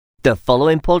The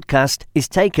following podcast is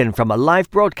taken from a live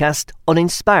broadcast on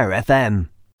Inspire FM.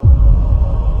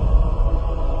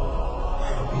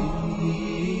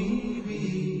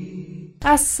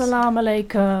 Assalamu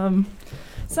alaikum.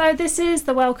 So this is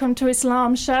the Welcome to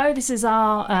Islam show. This is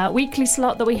our weekly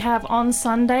slot that we have on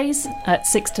Sundays at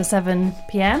 6 to 7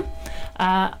 p.m.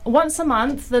 Once a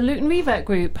month, the Luton Revert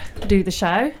Group do the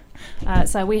show.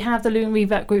 So we have the Luton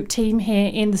Revert Group team here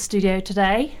in the studio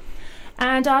today.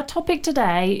 And our topic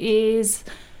today is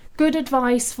good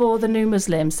advice for the new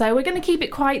Muslim. So we're going to keep it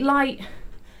quite light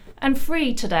and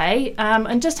free today,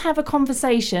 and just have a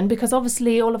conversation, because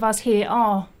obviously all of us here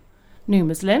are new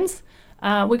Muslims.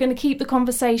 We're going to keep the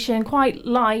conversation quite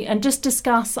light and just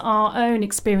discuss our own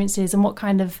experiences and what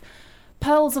kind of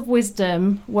pearls of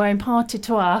wisdom were imparted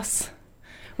to us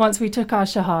once we took our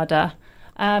Shahada.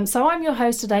 So I'm your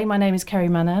host today. My name is Kerry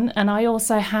Manan, and I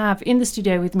also have in the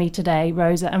studio with me today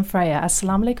Rosa and Freya.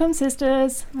 Assalamu alaikum,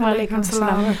 sisters. Walaikum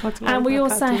salam. And we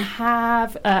also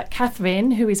have Catherine,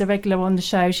 who is a regular on the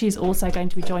show. She's also going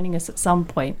to be joining us at some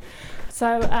point.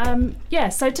 So,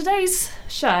 so today's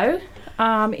show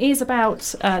is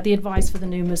about the advice for the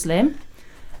new Muslim.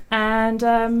 And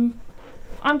I'm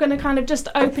going to kind of just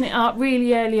open it up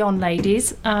really early on,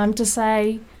 ladies, to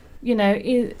say, you know,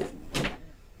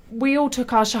 we all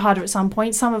took our Shahada at some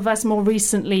point, some of us more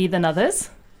recently than others.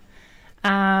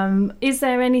 Is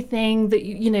there anything that,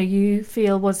 you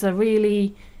feel was a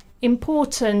really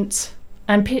important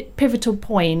and pivotal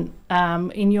point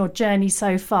in your journey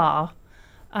so far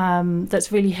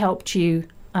that's really helped you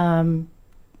on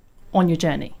your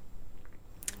journey?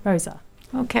 Rosa.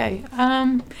 Okay.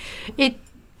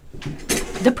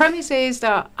 The premise is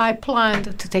that I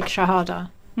planned to take Shahada.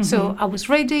 Mm-hmm. So I was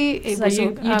ready.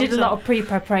 You did a lot of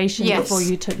pre-preparation before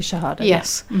you took the Shahada.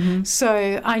 Yes. Mm-hmm.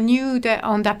 So I knew that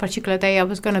on that particular day I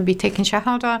was going to be taking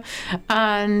Shahada.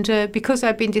 And because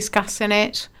I've been discussing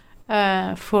it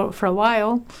for a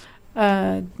while,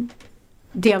 the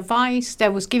advice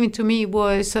that was given to me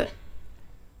was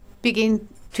begin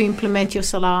to implement your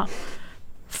Salah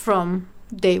from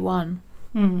day one.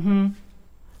 Mm-hmm.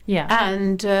 Yeah.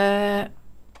 And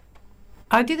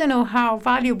I didn't know how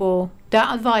valuable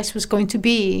that advice was going to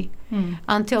be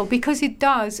until, because it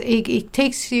does, it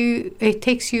takes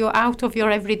you out of your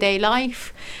everyday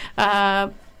life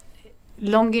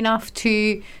long enough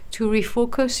to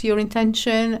refocus your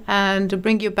intention and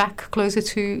bring you back closer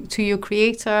to your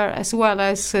Creator, as well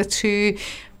as to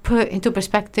put into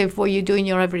perspective what you do in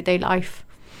your everyday life.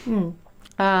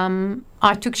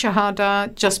 I took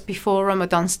Shahada just before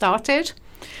Ramadan started.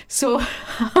 So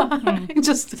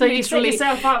you set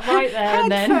yourself up right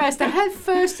there head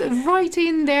first right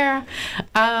in there,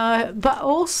 but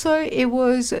also it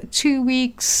was 2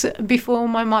 weeks before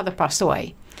my mother passed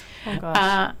away. Oh,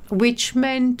 gosh. Which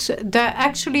meant that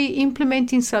actually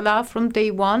implementing Salah from day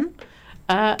one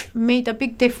made a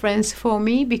big difference for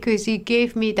me, because it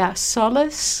gave me that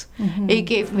solace. It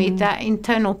gave me that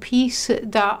internal peace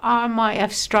that I might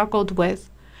have struggled with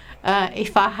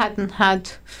if I hadn't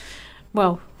had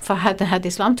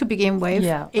Islam to begin with.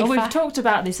 Yeah. We've talked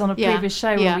about this on a previous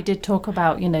show where we did talk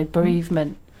about,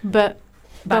 bereavement. But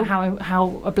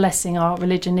how a blessing our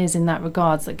religion is in that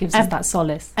regards, that gives us that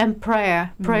solace. And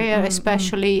prayer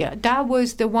especially. That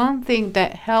was the one thing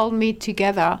that held me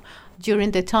together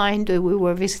during the time that we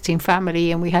were visiting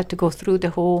family and we had to go through the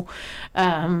whole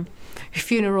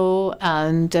funeral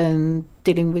and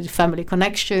dealing with family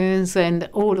connections and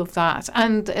all of that,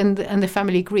 and the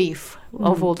family grief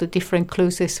of all the different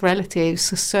closest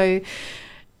relatives. So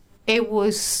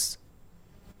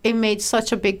it made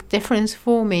such a big difference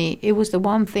for me. It was the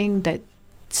one thing that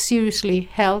seriously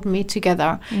held me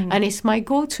together, and it's my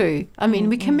go-to. I mean,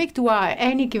 we can make dua at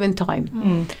any given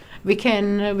time. We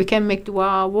can make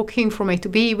dua walking from A to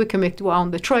B. We can make dua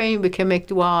on the train. We can make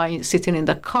dua sitting in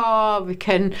the car. We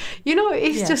can,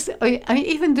 just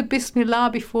even the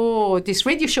Bismillah before this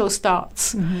radio show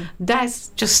starts. That's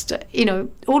just,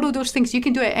 all of those things you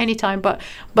can do at any time. But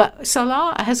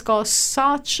Salah has got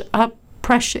such a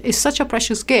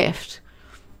precious gift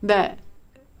that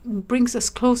brings us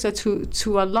closer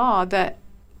to Allah. That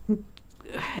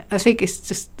I think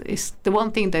it's the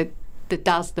one thing that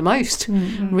does the most,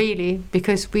 really,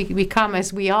 because we come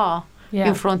as we are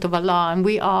in front of Allah, and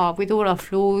we are with all our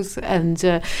flaws and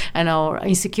our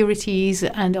insecurities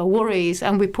and our worries,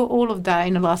 and we put all of that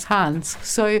in Allah's hands.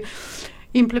 So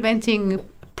implementing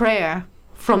prayer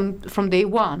from day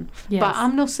one. Yes. But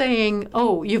I'm not saying,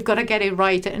 you've got to get it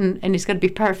right and it's going to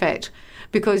be perfect,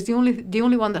 because the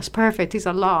only one that's perfect is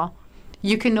Allah.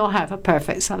 You cannot have a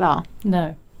perfect Salah.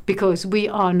 No. Because we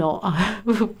are not,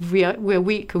 we're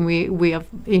weak, and we have,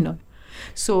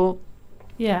 So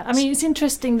Yeah, I mean, it's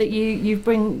interesting that you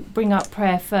bring up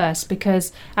prayer first,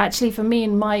 because actually for me,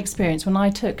 in my experience, when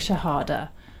I took Shahada,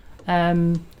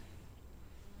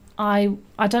 I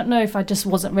don't know if I just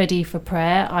wasn't ready for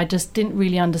prayer. I just didn't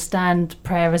really understand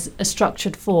prayer as a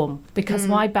structured form, because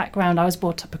my background, I was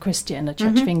brought up a Christian, a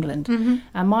Church of England,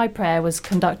 and my prayer was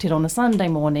conducted on a Sunday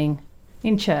morning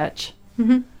in church.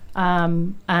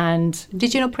 And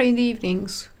did you not pray in the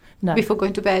evenings? No. Before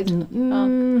going to bed?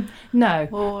 No.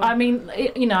 Or... I mean,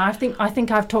 I think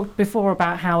I've talked before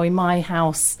about how in my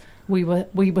house we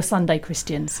were Sunday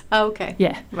Christians. Oh, okay.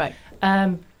 Yeah. Right.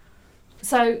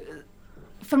 So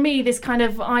for me, this kind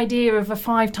of idea of a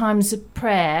 5 times of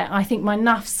prayer, I think my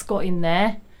nafs got in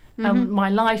there, and my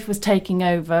life was taking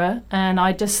over, and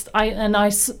I just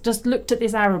looked at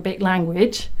this Arabic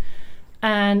language,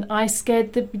 and I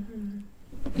scared the,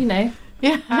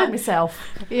 out myself.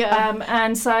 Yeah.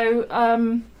 And so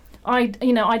I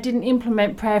didn't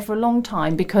implement prayer for a long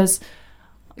time, because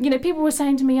people were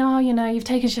saying to me, you've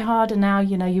taken Shahada now,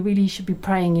 you really should be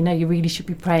praying, you really should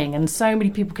be praying. And so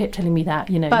many people kept telling me that,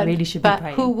 you really should be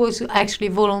praying. But who was actually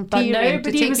volunteering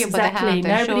to take you by the hand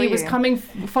and show you? Nobody was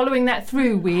following that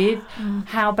through with,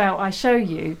 how about I show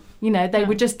you? They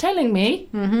were just telling me,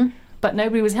 but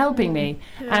nobody was helping me.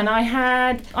 Yeah. And I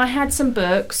had some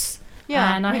books.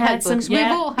 Yeah, and I had some. Books. We've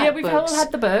all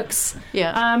had the books.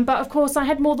 Yeah. But of course, I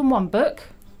had more than one book,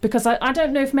 because I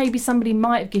don't know if maybe somebody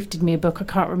might have gifted me a book. I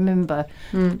can't remember.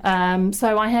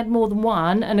 So I had more than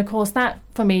one, and of course that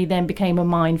for me then became a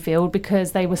minefield,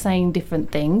 because they were saying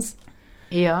different things.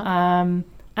 Yeah.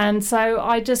 And so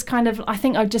I just I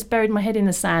think I just buried my head in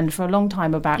the sand for a long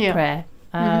time about prayer,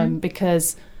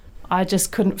 because I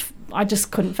just couldn't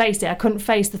face it. I couldn't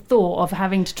face the thought of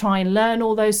having to try and learn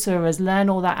all those surahs, learn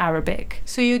all that Arabic.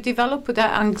 So you develop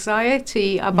that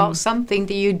anxiety about something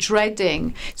that you're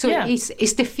dreading. So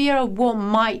it's the fear of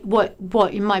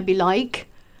what it might be like.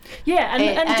 Yeah,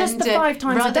 and just the 5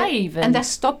 times a day even. And that's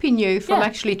stopping you from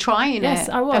actually trying it. Yes,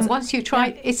 I was. And once you try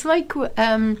it,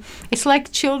 it's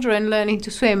like children learning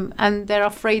to swim, and they're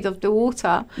afraid of the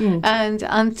water. And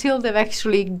until they've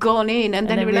actually gone in, and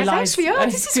then they realise, actually,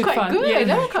 this is quite fun. Good.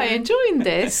 Yeah. I'm quite enjoying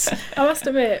this. I must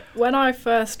admit, when I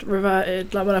first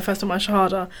reverted, like when I first did my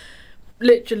Shahada,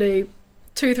 literally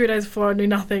 2-3 days before I knew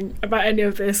nothing about any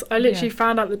of this, I literally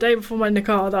found out the day before my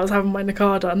nikah that I was having my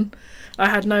nikah done. I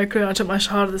had no clue. I took my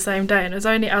Shahada the same day, and it was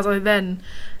only as I then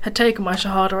had taken my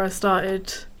Shahada I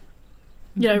started,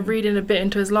 reading a bit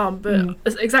into Islam. But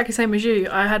it's exactly the same as you.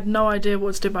 I had no idea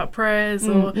what to do about prayers,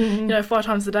 or 5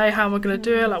 times a day. How am I going to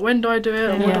do it? Like, when do I do it?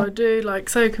 Or what do I do?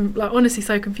 Like, honestly,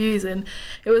 so confusing.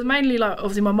 It was mainly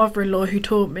obviously my mother-in-law who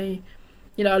taught me,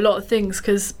 a lot of things,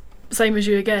 because same as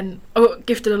you again, I got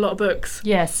gifted a lot of books.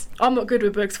 Yes, I'm not good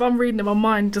with books. If I'm reading them, my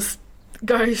mind just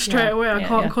go straight away. I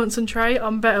can't concentrate.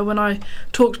 I'm better when I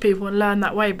talk to people and learn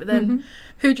that way. But then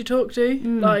who'd you talk to?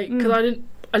 Because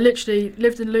I literally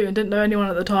lived in Luton, didn't know anyone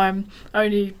at the time,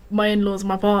 only my in-laws and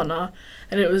my partner,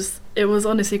 and it was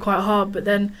honestly quite hard. But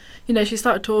then she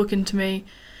started talking to me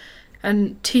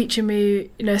and teaching me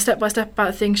step by step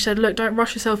about things. She said, look, don't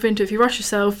rush yourself into it. If you rush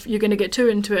yourself, you're going to get too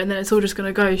into it, and then it's all just going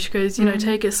to go. She goes,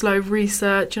 take it slow,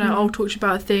 research, I'll talk to you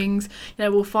about things,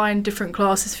 we'll find different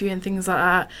classes for you and things like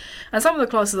that. And some of the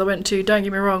classes I went to, don't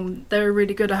get me wrong, they were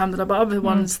really good, alhamdulillah, but other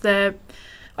ones,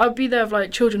 I'd be there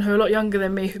with children who are a lot younger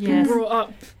than me, who've been brought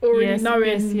up already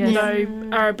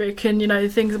knowing Arabic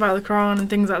and things about the Quran and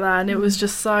things like that, and it was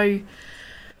just so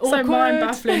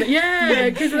mind-baffling.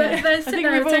 Because they're sitting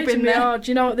there teaching me, do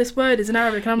you know what this word is in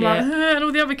Arabic? And I'm like, and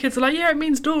all the other kids are like, it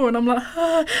means door. And I'm like,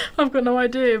 I've got no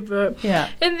idea. But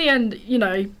in the end,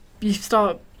 you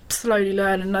start slowly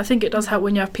learning. And I think it does help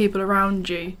when you have people around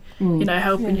you,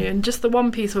 helping you. And just the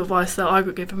one piece of advice that I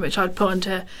got given, which I'd put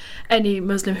onto any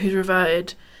Muslim who's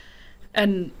reverted,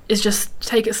 and it's just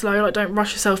take it slow. Don't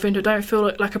rush yourself into it. Don't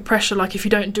feel like a pressure. Like, if you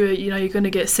don't do it, you're going to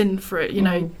get sinned for it.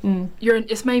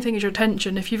 Its main thing is your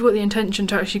intention. If you've got the intention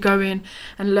to actually go in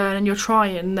and learn, and you're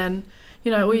trying, then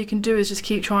all you can do is just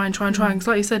keep trying. Because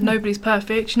like you said, nobody's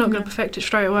perfect. You're not going to perfect it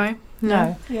straight away.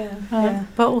 No.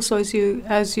 But also as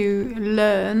you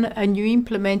learn and you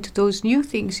implement those new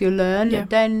things you learn,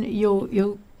 then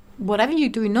you whatever you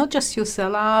do, not just your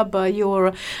salah, but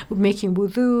your making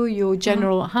wudu, your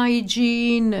general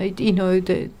hygiene,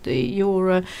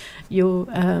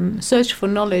 your search for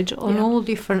knowledge on all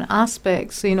different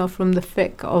aspects, from the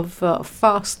fiqh of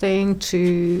fasting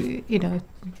to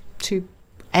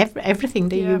everything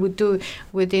that you would do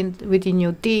within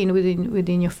your deen,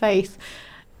 within your faith.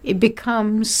 It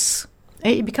becomes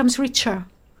richer,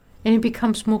 and it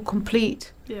becomes more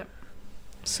complete.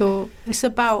 So it's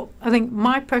about, I think,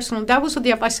 that was what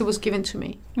the advice that was given to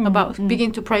me, about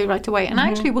begin to pray right away. And I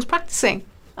actually was practicing.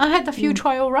 I had a few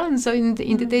trial runs in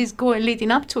the days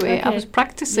leading up to it. Okay. I was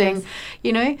practicing,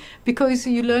 because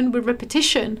you learn with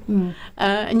repetition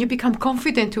and you become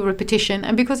confident with repetition.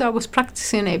 And because I was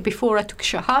practicing it before I took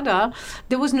Shahada,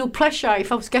 there was no pressure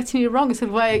if I was getting it wrong. I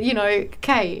said, well,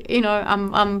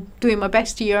 I'm doing my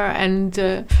best here, and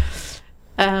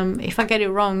if I get it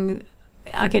wrong,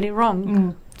 I get it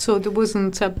wrong. So there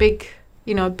wasn't a big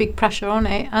pressure on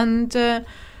it. And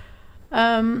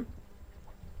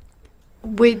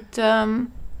with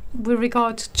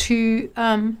regard to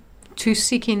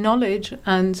seeking knowledge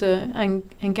and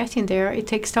getting there, it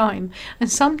takes time.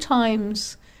 And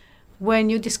sometimes when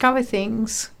you discover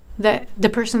things that the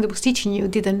person that was teaching you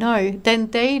didn't know, then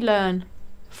they learn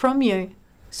from you.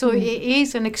 So it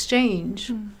is an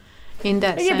exchange. In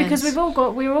that sense. Because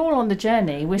we're all on the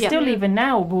journey. We're still, even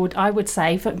now, I would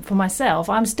say, for myself,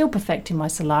 I'm still perfecting my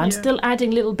salah. I'm still adding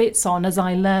little bits on as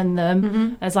I learn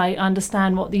them, as I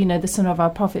understand what the sunnah of our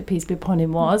Prophet, peace be upon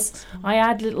him, was. I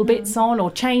add little bits on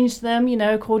or change them,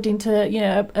 according to,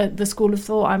 the school of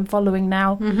thought I'm following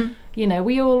now.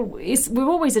 We're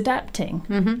always adapting.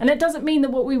 And it doesn't mean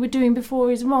that what we were doing before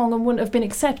is wrong and wouldn't have been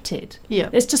accepted. Yeah.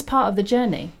 It's just part of the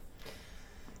journey.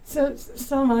 So,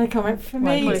 Assalamu alaikum. For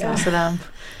me,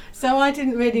 so I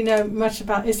didn't really know much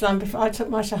about Islam before I took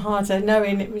my Shahada,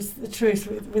 knowing it was the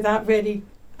truth without really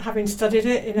having studied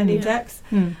it in any depth.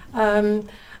 And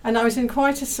I was in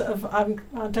quite a sort of, I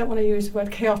don't want to use the word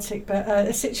chaotic, but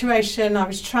a situation. I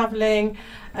was travelling,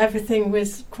 everything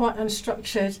was quite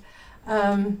unstructured.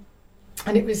 And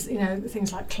it was,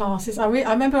 things like classes. I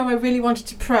remember I really wanted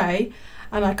to pray,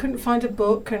 and I couldn't find a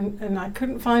book, and I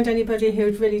couldn't find anybody who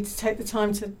would really take the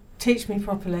time to teach me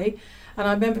properly. And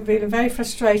I remember being very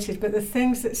frustrated, but the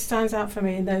things that stands out for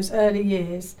me in those early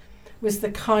years was the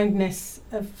kindness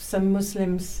of some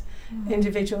Muslims,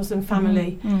 individuals and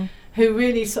family, who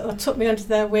really sort of took me under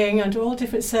their wing under all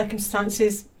different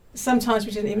circumstances. Sometimes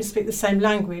we didn't even speak the same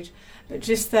language, but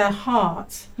just their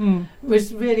heart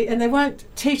was really, and they weren't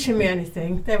teaching me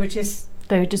anything, they were just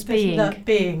being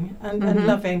and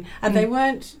loving, and they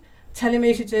weren't telling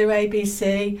me to do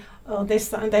ABC or this,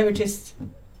 that, and they were just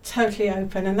totally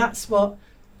open. And that's what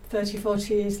 30-40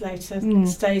 years later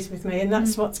stays with me, and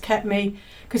that's what's kept me,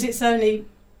 because it's only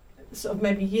sort of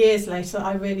maybe years later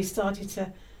I really started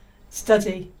to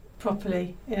study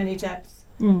properly in any depth.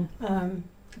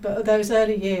 But those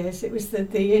early years, it was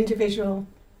the individual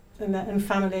and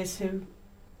families who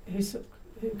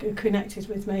connected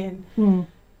with me. And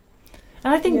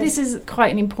I think this is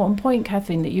quite an important point,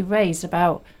 Catherine, that you raised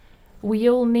about we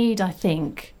all need, I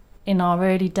think, in our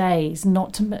early days,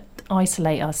 not to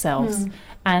isolate ourselves.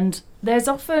 And there's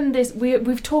often this,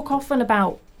 we've talked often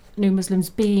about new Muslims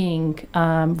being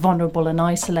vulnerable and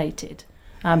isolated,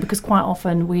 because quite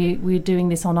often we're doing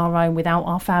this on our own without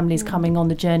our families coming on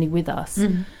the journey with us.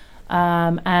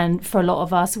 And for a lot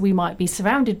of us, we might be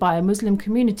surrounded by a Muslim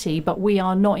community, but we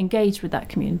are not engaged with that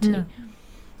community.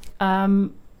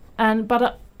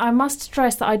 But I must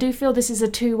stress that I do feel this is a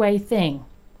two-way thing.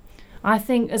 I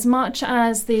think as much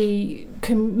as the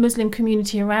Muslim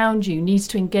community around you needs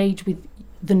to engage with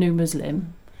the new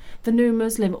Muslim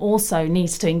also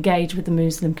needs to engage with the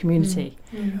Muslim community.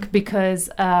 Because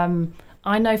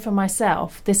I know for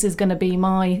myself, this is going to be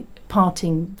my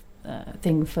parting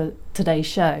thing for today's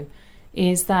show,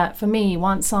 is that for me,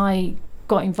 once I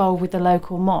got involved with the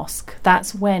local mosque,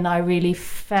 that's when I really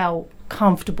felt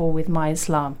comfortable with my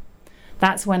Islam.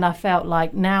 That's when I felt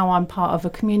like now I'm part of a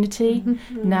community,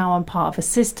 now I'm part of a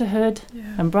sisterhood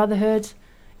and brotherhood.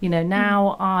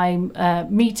 Now I'm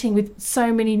meeting with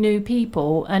so many new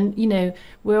people, and,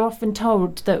 we're often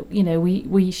told that,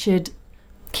 we should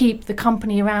keep the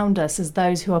company around us as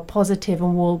those who are positive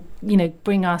and will,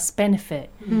 bring us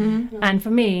benefit. And for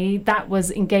me, that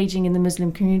was engaging in the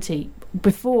Muslim community.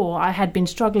 Before, I had been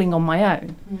struggling on my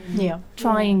own,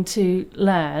 trying to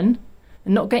learn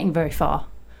and not getting very far.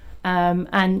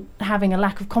 And having a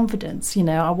lack of confidence.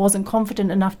 I wasn't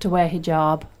confident enough to wear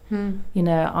hijab.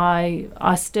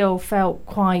 I still felt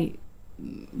quite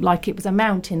like it was a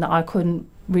mountain that I couldn't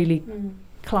really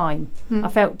climb. I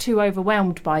felt too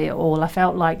overwhelmed by it all. I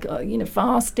felt like,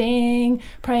 fasting,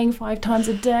 praying 5 times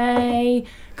a day,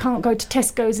 can't go to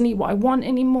Tesco's and eat what I want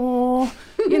anymore.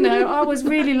 I was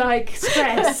really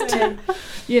stressed,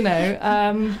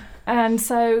 and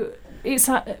so it's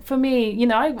for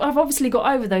me, I've obviously got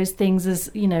over those things as,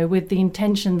 with the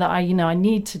intention that I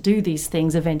need to do these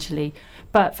things eventually.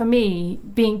 But for me,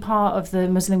 being part of the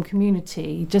Muslim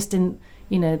community, just in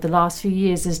the last few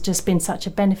years, has just been such a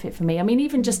benefit for me. I mean,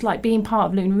 even just like being part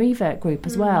of Luton Revert group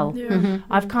as well.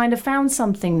 I've kind of found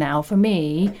something now for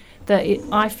me that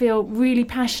I feel really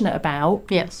passionate about.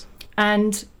 Yes.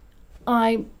 And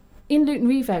in Luton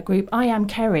Revert group, I am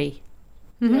Kerry.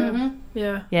 Yeah.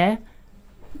 Yeah.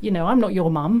 I'm not your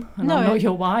mum, and I'm not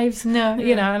your wives. No.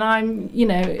 And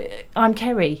I'm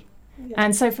Kerry. Yeah.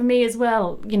 And so for me as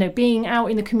well, being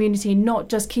out in the community, not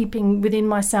just keeping within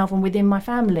myself and within my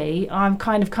family, I'm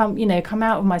kind of come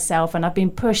out of myself, and I've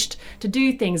been pushed to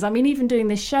do things. I mean, even doing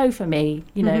this show for me,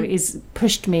 is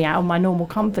pushed me out of my normal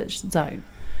comfort zone.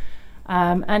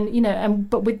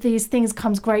 But with these things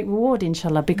comes great reward,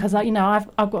 inshallah, because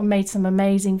I've made some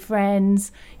amazing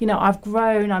friends. I've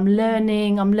grown. I'm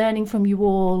learning from you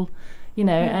all.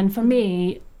 And for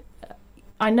me,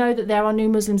 I know that there are new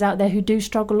Muslims out there who do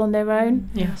struggle on their own.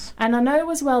 Yes. And I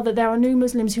know as well that there are new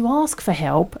Muslims who ask for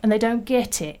help and they don't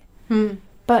get it.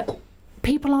 But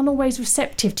people aren't always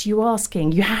receptive to you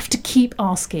asking. You have to keep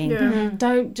asking.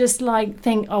 Don't just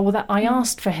think, that I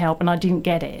asked for help and I didn't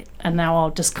get it, and now I'll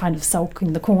just kind of sulk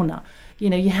in the corner.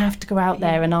 You have to go out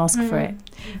there and ask for it.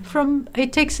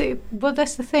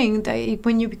 That's the thing, that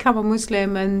when you become a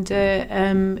Muslim and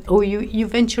or you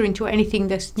venture into anything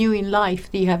that's new in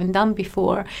life that you haven't done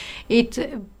before,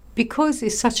 because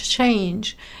it's such a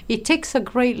change, it takes a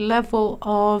great level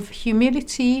of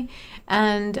humility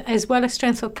and as well as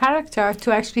strength of character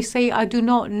to actually say, I do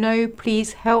not know,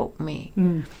 please help me.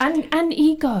 And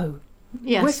ego.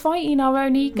 Yes. We're fighting our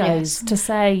own egos to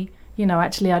say,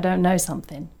 actually I don't know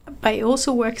something. But it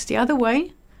also works the other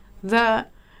way, that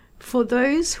for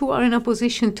those who are in a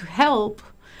position to help,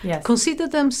 they ought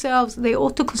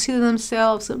to consider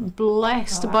themselves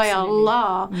blessed by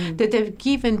Allah, that they've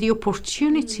given the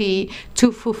opportunity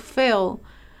to fulfill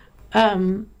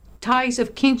ties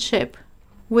of kinship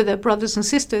with their brothers and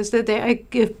sisters, that they are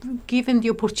given the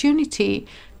opportunity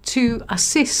to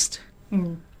assist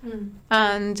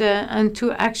and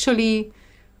to actually.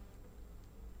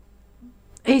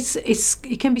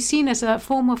 It can be seen as a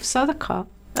form of sadaqah,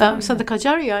 sadaqah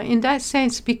jariyah in that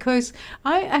sense, because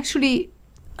I actually,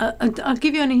 I'll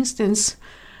give you an instance.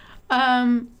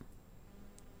 I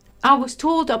was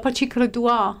taught a particular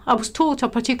dua.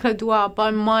 By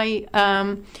my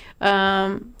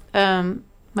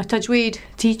my tajweed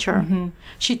teacher.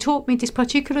 She taught me this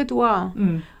particular dua.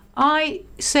 I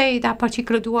say that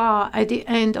particular dua at the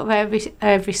end of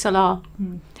every salah.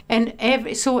 And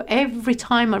every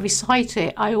time I recite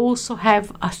it, I also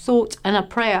have a thought and a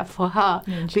prayer for her,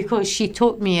 because she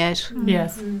taught me it.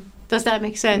 Yes. Does that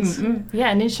make sense? Yeah,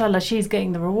 and inshallah she's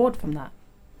getting the reward from that.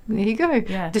 There you go.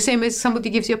 Yeah. The same as somebody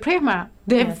gives you a prayer mat.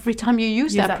 Every time you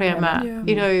use that prayer mat,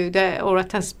 or a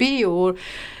tasbih, or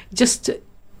just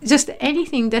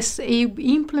anything that you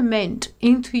implement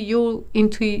into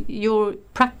your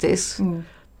practice.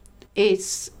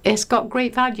 It's got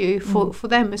great value for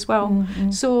them as well.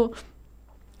 So,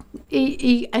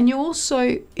 and you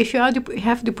also, if you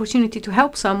have the opportunity to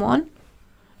help someone,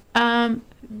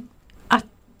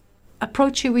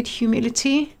 approach it with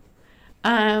humility,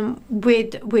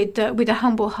 with a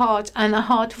humble heart and a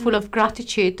heart full of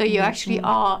gratitude that you actually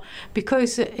are,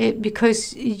 because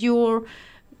you're.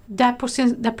 That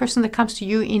person that comes to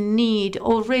you in need,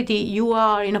 already you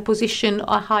are in a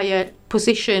higher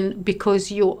position, because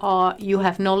you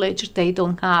have knowledge they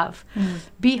don't have.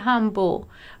 Be humble,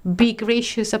 be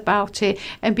gracious about it,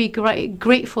 and be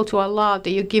grateful to Allah that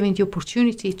you're given the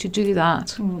opportunity to do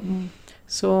that.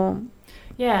 So,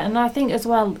 yeah, and I think as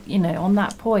well, on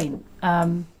that point,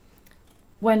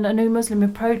 when a new Muslim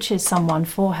approaches someone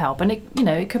for help, and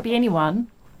it could be anyone.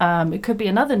 It could be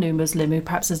another new Muslim who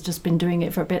perhaps has just been doing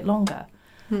it for a bit longer.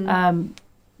 Don't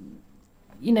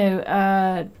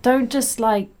just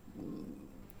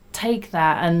take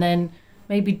that and then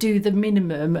maybe do the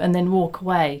minimum and then walk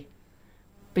away,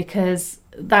 because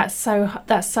that's so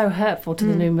hurtful to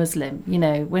the new Muslim.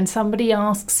 When somebody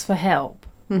asks for help,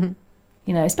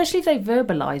 especially if they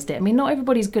verbalised it. I mean, not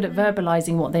everybody's good at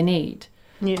verbalising what they need.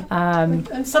 Yeah.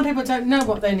 And some people don't know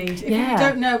what they need. If you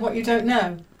don't know what you don't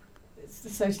know,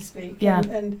 so to speak. Yeah.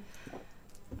 And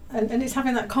it's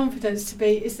having that confidence to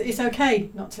be, it's okay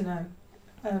not to know.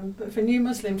 But for new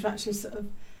Muslims to actually sort of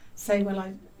say, well,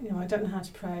 I don't know how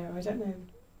to pray, or I don't know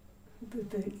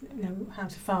how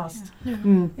to fast.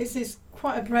 It's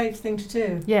quite a brave thing to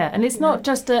do. Yeah, and it's not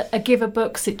just a give a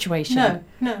book situation. No,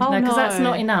 because that's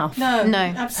not enough. No,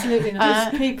 absolutely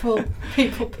not. It's people.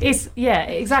 It's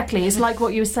exactly. It's like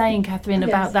what you were saying, Catherine,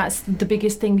 about that's the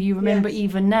biggest thing you remember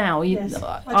even now. I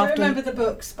don't remember the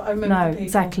books, but I remember the people.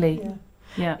 Exactly. Yeah.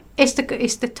 Yeah. It's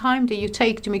the time that you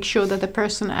take to make sure that the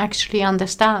person actually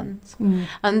understands.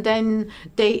 And then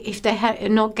if they are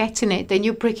not getting it, then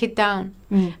you break it down.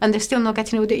 And they're still not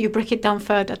getting it, you break it down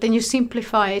further. Then you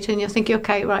simplify it and you're thinking,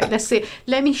 okay, right, let's see.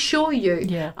 Let me show you.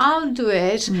 Yeah. I'll do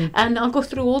it and I'll go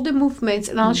through all the movements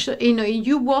and I'll show,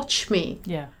 you watch me.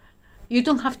 Yeah. You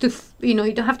don't have to, you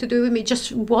don't have to do it with me.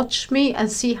 Just watch me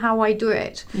and see how I do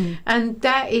it. And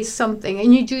that is something.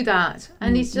 And you do that.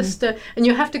 And it's just, and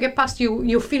you have to get past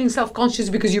you're feeling self-conscious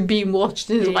because you're being watched.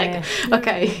 And it's like,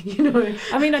 okay,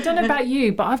 I mean, I don't know about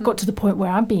you, but I've got to the point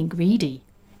where I'm being greedy.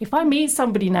 If I meet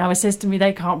somebody now who says to me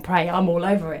they can't pray, I'm all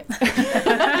over it.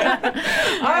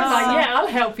 I'm like, yeah, I'll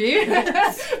help you.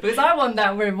 Because I want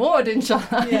that reward,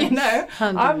 inshallah,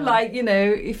 I'm like,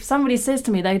 if somebody says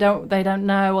to me they don't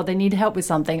know or they need help with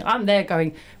something, I'm there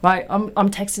going, right, I'm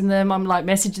texting them, I'm like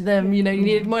messaging them, you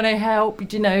need money help,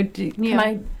 can I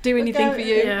do anything for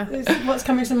you? Yeah. What's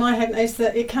coming to my head is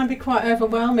that it can be quite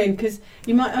overwhelming because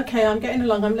you might, I'm getting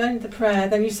along, I'm learning the prayer,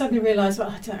 then you suddenly realise, well,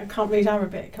 I can't read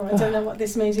Arabic, or I don't know what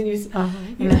this means. And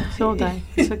it's all day.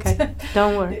 It's okay.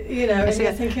 Don't worry. And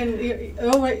you're thinking,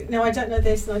 oh wait, no, I don't know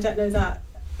this and I don't know that.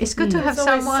 It's good to have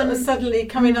someone sort of suddenly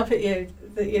coming up at you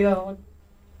that you're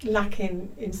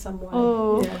lacking in some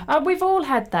way. We've all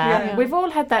had that. Yeah. We've all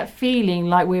had that feeling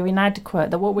like we're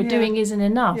inadequate, that what we're doing isn't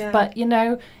enough. Yeah. But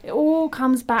it all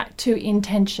comes back to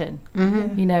intention.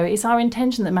 It's our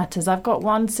intention that matters. I've got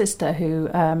one sister who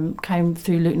came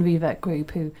through Luton Revert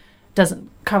Group who doesn't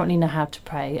currently know how to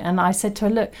pray, and I said to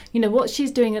her, look, what she's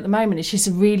doing at the moment is she's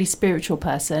a really spiritual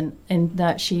person in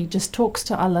that she just talks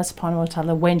to Allah subhanahu wa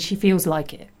ta'ala when she feels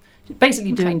like it,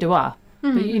 basically doing dua.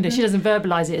 But she doesn't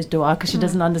verbalise it as dua because she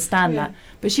doesn't understand that,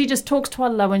 but she just talks to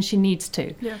Allah when she needs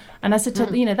to. And I said to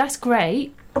her, that's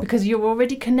great because you're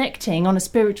already connecting on a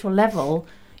spiritual level,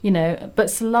 but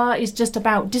Salah is just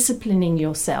about disciplining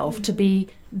yourself to be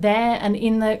there and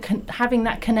in having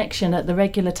that connection at the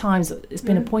regular times that it's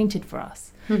been appointed for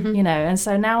us. And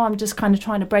so now I'm just kind of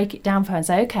trying to break it down for her and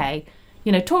say, okay,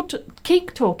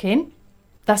 keep talking,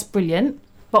 that's brilliant,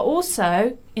 but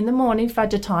also in the morning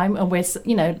Fajr time, and we're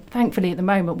thankfully at the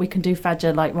moment we can do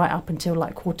Fajr like right up until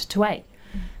like 7:45,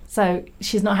 so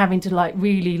she's not having to like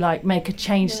really like make a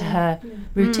change to her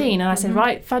routine. And I said,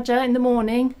 right, Fajr in the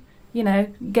morning,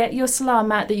 get your Salah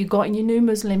mat that you got in your new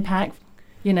Muslim pack,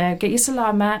 get your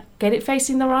Salah mat, get it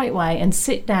facing the right way and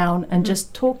sit down and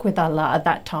just talk with Allah at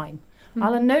that time.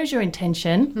 Allah knows your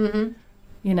intention,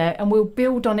 and we'll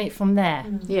build on it from there.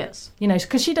 Yes.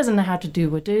 Because she doesn't know how to do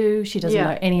wudu, she doesn't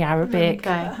know any Arabic.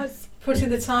 Putting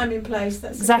the time in place,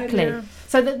 that's exactly.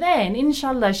 So that then,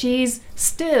 inshallah, she's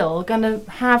still going to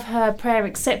have her prayer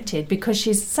accepted because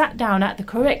she's sat down at the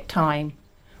correct time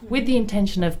with the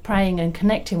intention of praying and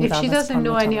connecting with Allah. If she doesn't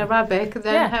know any Arabic,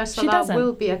 then her Salah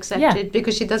will be accepted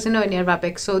because she doesn't know any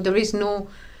Arabic. So there is no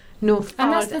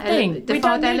third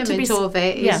element of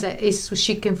it is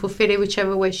she can fulfill it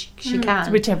whichever way she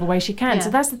can. Whichever way she can. So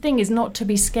that's the thing, is not to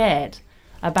be scared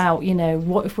about,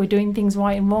 what if we're doing things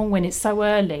right and wrong when it's so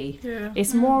early.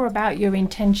 It's more about your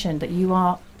intention, that you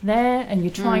are there and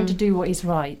you're trying to do what is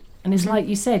right. And it's like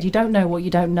you said, you don't know what you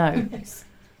don't know.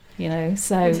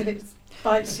 So until it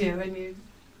bites you and you.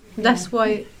 That's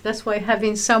why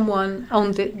having someone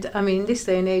in this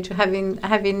day and age,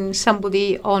 having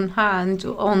somebody on hand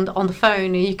on the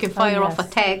phone, you can fire off a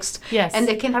text, and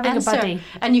they can answer,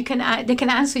 and they can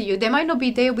answer you. They might not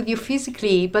be there with you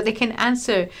physically, but they can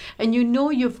answer, and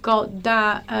you've got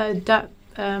that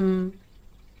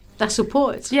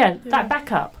support. That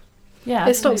backup.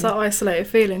 It stops that isolated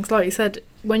feelings, like you said.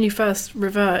 When you first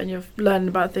revert and you're learning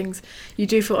about things, you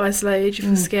do feel isolated, you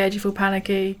feel scared, you feel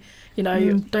panicky. You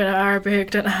don't know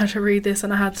Arabic, don't know how to read this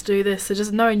and how to do this. So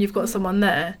just knowing you've got someone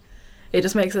there, it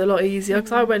just makes it a lot easier.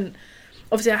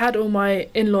 Because I had all my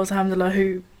in-laws, alhamdulillah,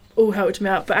 who all helped me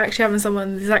out, but actually having someone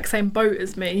in the exact same boat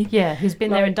as me. Who's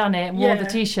been there and done it and wore the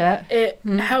T-shirt. It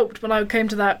helped when I came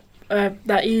to that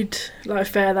Eid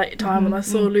fair that time, and I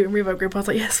saw Luton Revert Group. I was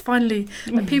like, yes, finally,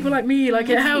 people like me, it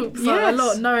helps a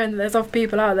lot knowing that there's other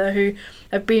people out there who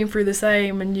have been through the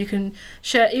same, and you can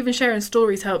share. Even sharing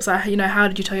stories helps. How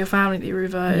did you tell your family that you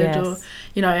reverted, or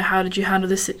how did you handle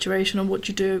this situation, or what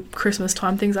you do at Christmas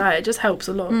time, things like that. It just helps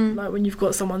a lot. Like when you've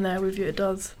got someone there with you, it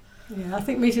does. I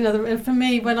think meeting for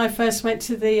me, when I first went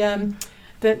to the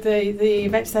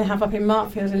events they have up in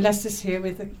Markfield and Leicestershire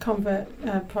with the Convert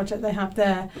project they have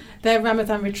there, their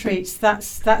Ramadan retreats,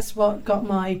 that's what got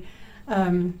my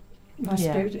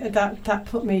spirit, that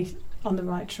put me on the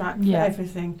right track for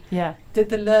everything.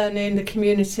 The learning, the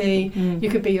community, you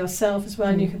could be yourself as well,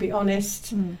 and you could be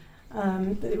honest.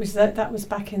 It was that was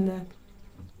back in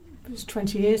the was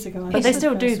 20 years ago. But they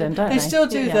still do them, don't they? They still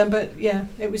do them, but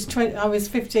it was I was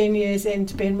 15 years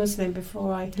into being Muslim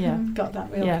before I got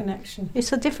that real connection.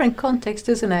 It's a different context,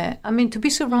 isn't it? I mean, to be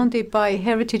surrounded by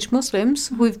heritage Muslims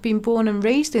who've been born and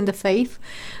raised in the faith,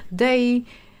 they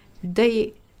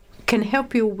can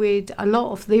help you with a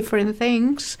lot of different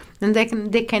things, and they can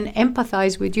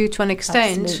empathize with you to an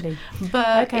extent. Absolutely.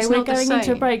 But okay, we're going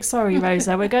into a break. Sorry,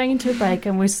 Rosa. We're going into a break,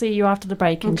 and we'll see you after the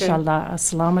break, inshallah.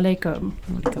 Assalamu alaikum.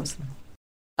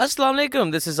 Assalamu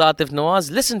alaikum, this is Atif Nawaz.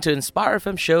 Listen to Inspire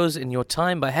FM shows in your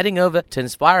time by heading over to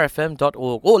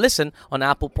inspirefm.org or listen on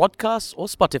Apple Podcasts or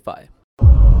Spotify.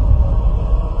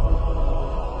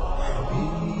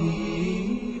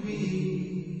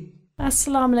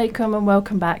 Assalamu alaikum and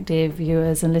welcome back, dear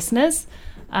viewers and listeners.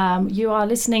 You are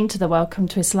listening to the Welcome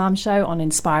to Islam show on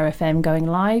Inspire FM, going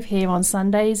live here on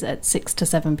Sundays at 6 to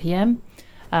 7 p.m.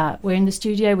 We're in the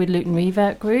studio with Luton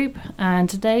Revert Group, and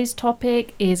today's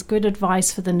topic is good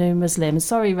advice for the new Muslim.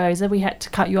 Sorry, Rosa, we had to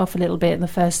cut you off a little bit in the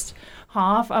first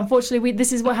half. Unfortunately,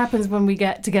 this is what happens when we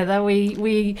get together.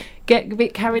 We get a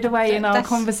bit carried away in our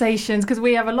conversations because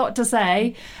we have a lot to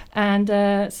say, and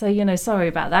so sorry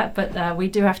about that, but we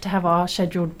do have to have our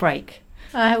scheduled break.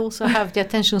 I also have the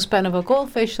attention span of a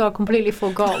goldfish, so I completely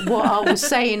forgot what I was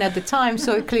saying at the time,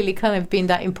 so it clearly can't have been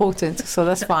that important, so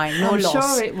that's fine. No loss. I'm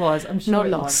sure it was. No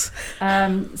loss.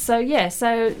 So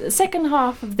the second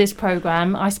half of this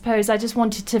programme, I suppose I just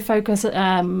wanted to focus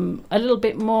a little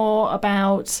bit more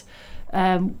about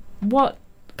what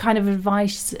kind of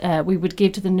advice we would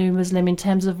give to the new Muslim in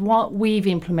terms of what we've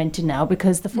implemented now,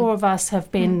 because the four of us have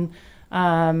been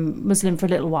Muslim for a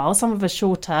little while, some of us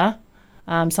shorter,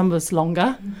 some of us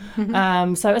longer,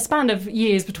 so a span of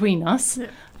years between us.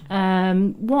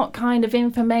 What kind of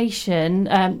information,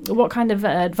 what kind of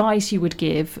advice you would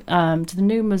give to the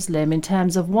new Muslim in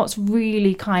terms of what's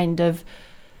really kind of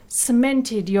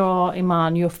cemented your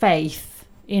iman, your faith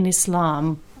in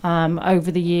Islam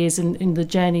over the years and in the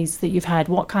journeys that you've had?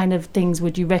 What kind of things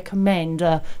would you recommend,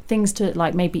 things to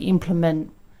like maybe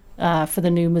implement for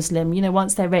the new Muslim,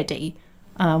 once they're ready?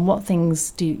 What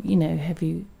things have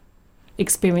you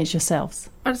experienced yourselves?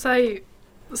 I'd say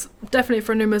definitely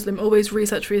for a new Muslim, always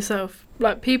research for yourself.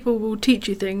 Like, people will teach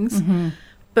you things,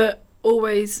 but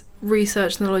always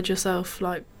research the knowledge yourself.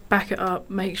 Like, back it up,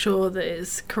 make sure that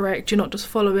it's correct. You're not just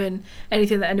following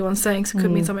anything that anyone's saying, because it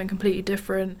could mean something completely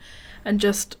different. And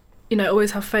just,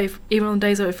 always have faith, even on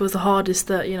days where it feels the hardest,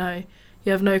 that, you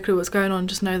have no clue what's going on.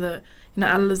 Just know that,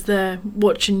 Allah's there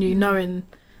watching you, knowing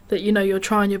that, you're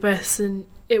trying your best, and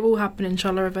it will happen,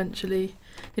 inshallah, eventually.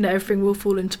 Everything will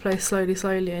fall into place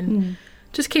slowly, and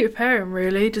just keep preparing,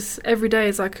 really. Just every day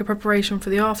is like a preparation for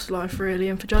the afterlife, really,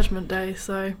 and for Judgment Day.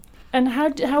 So, and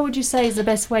how would you say is the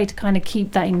best way to kind of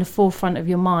keep that in the forefront of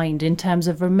your mind, in terms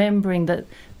of remembering that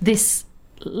this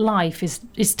life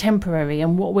is temporary,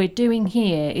 and what we're doing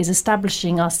here is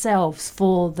establishing ourselves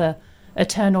for the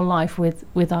eternal life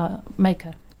with our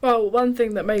Maker? Well, one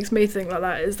thing that makes me think like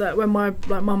that is that when my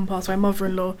mum passed away,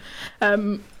 mother-in-law,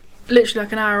 literally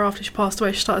like an hour after she passed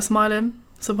away, she started smiling,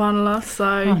 subhanallah.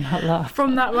 So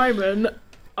from that moment,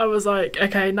 I was like,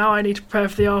 okay, now I need to prepare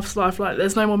for the afterlife. Like,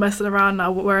 there's no more messing around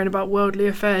now, worrying about worldly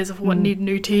affairs, of what need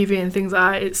new TV and things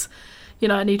like that. It's,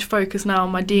 I need to focus now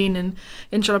on my deen and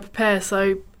inshallah prepare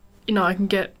so, I can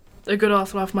get a good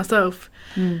afterlife myself.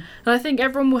 And I think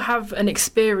everyone will have an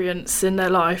experience in their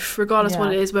life, regardless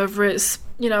what it is, whether it's,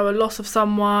 a loss of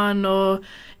someone or,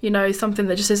 something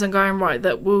that just isn't going right,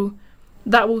 that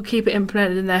will keep it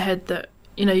implemented in their head that,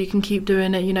 you can keep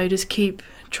doing it, just keep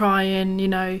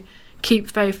trying, keep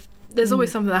faith. There's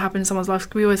always something that happens in someone's life.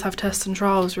 We always have tests and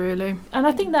trials, really. And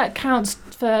I think that counts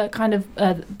for kind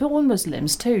of born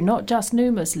Muslims too, not just new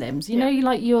Muslims.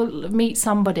 You'll meet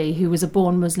somebody who was a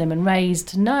born Muslim and raised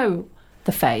to know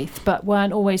the faith, but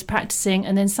weren't always practicing,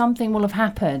 and then something will have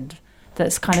happened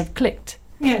that's kind of clicked.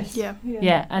 Yes.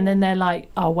 Yeah. And then they're like,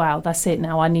 oh wow, that's it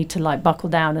now. I need to buckle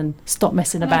down and stop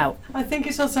messing about. I think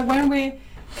it's also when we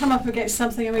come up against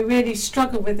something and we really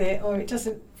struggle with it, or it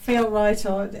doesn't feel right,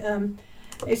 or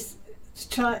it's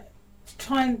to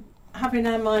try and have in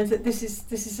our minds that this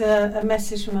is a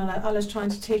message from Allah. Allah's trying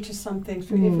to teach us something. If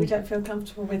we don't feel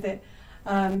comfortable with it.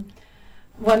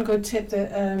 One good tip that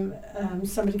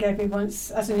somebody gave me once: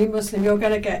 as a new Muslim, you're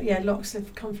going to get lots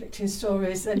of conflicting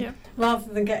stories, and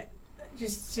rather than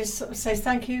just sort of say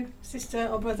thank you, sister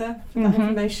or brother, for that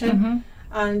information,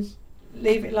 and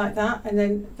leave it like that,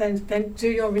 and then do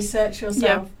your research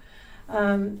yourself.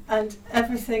 And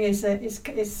everything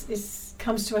is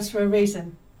comes to us for a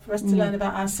reason, for us to learn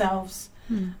about ourselves,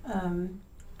 and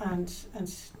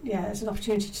it's an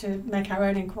opportunity to make our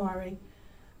own inquiry.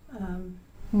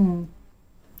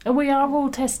 And we are all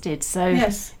tested, so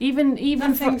yes. even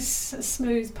nothing's a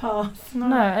smooth path.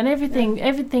 No, and everything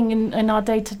in our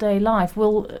day-to-day life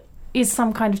is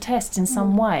some kind of test in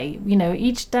some way. You know,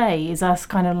 each day is us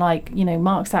kind of like, you know,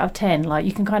 marks out of 10. Like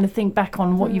you can kind of think back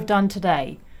on what you've done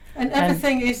today. And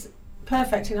everything is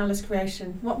perfect in Allah's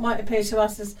creation. What might appear to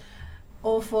us as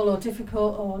awful or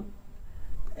difficult, or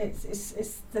it's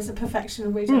there's a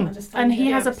perfection we don't understand. And He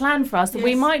has a plan for us that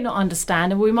we might not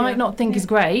understand and we might not think is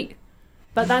great.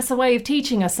 But that's a way of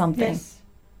teaching us something. Yes.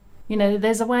 You know,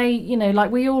 there's a way, you know,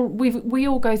 like we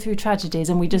all go through tragedies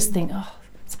and we just think, oh,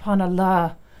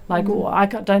 subhanallah, like I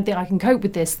don't think I can cope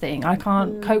with this thing. I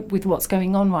can't cope with what's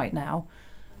going on right now.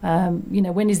 You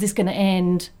know, when is this going to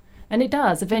end? And it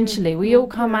does eventually. We all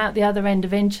come out the other end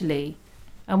eventually,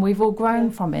 and we've all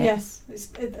grown from it. Yes,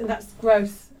 and that's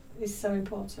growth is so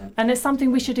important. And it's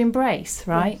something we should embrace,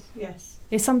 right? Yes.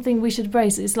 It's something we should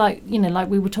embrace. It's like, you know, like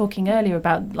we were talking earlier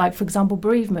about, like, for example,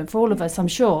 bereavement. For all of us, I'm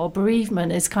sure,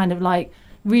 bereavement is kind of like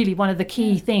really one of the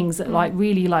key things that like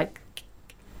really like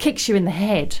kicks you in the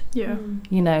head. Yeah.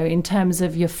 You know, in terms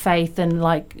of your faith and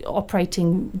like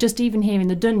operating just even here in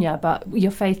the dunya, but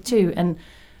your faith too. And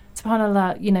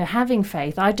subhanAllah, you know, having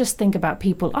faith, I think about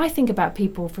people,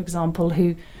 for example,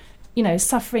 who, you know,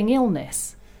 suffering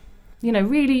illness, you know,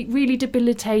 really, really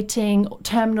debilitating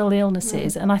terminal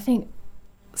illnesses. And I think,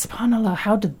 subhanAllah,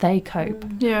 how did they cope?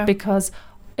 Yeah. Because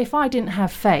if I didn't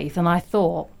have faith and I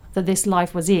thought that this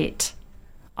life was it,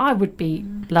 I would be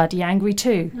bloody angry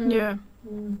too. Yeah.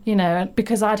 You know,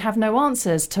 because I'd have no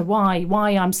answers to why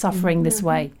I'm suffering this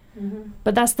way.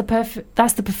 But that's the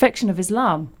perfection of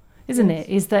Islam, isn't it?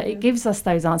 Is that it gives us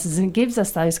those answers and it gives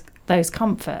us those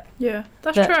comfort. Yeah,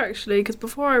 that's true actually. Because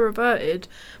before I reverted,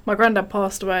 my granddad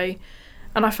passed away.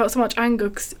 And I felt so much anger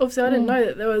because obviously I didn't know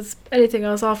that there was anything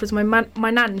else afterwards.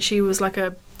 My nan, she was like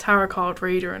a tarot card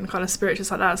reader and kind of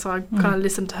spiritualist like that. So I kind of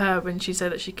listened to her when she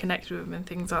said that she connected with him and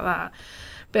things like that.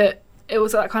 But it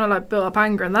was that kind of like built up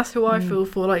anger. And that's who I feel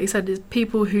for, like you said, is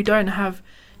people who don't have,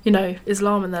 you know,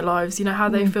 Islam in their lives. You know, how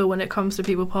they feel when it comes to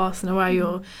people passing away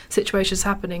or situations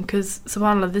happening. Because,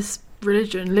 subhanAllah, this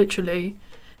religion literally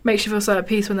makes you feel so at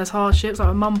peace when there's hardships. Like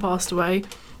when Mum passed away,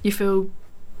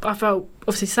 I felt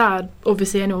obviously sad.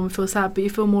 Obviously, anyone would feel sad, but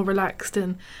you feel more relaxed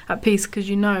and at peace because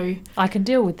you know I can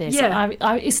deal with this. Yeah,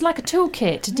 it's like a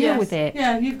toolkit to deal with it.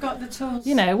 Yeah, you've got the tools.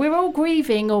 You know, we're all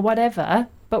grieving or whatever,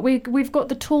 but we've got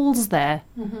the tools there.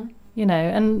 You know,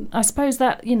 and I suppose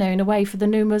that, you know, in a way, for the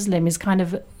new Muslim is kind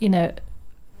of, you know,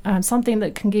 something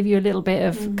that can give you a little bit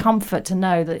of comfort to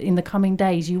know that in the coming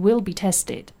days you will be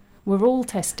tested. We're all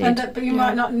tested, but you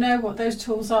might not know what those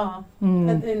tools are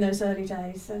in those early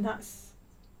days, and that's.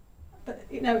 But,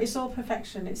 you know, it's all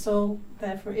perfection. It's all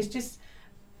there for it. It's just,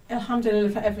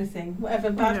 alhamdulillah, for everything. Whatever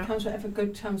bad comes, whatever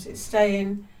good comes, it's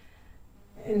staying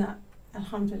in that,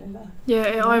 alhamdulillah. Yeah,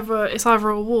 it's either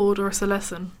a reward or it's a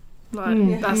lesson.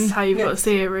 Like, that's how you've got to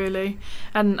see it, really.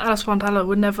 And Allah subhanahu wa ta'ala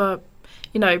would never,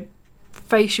 you know,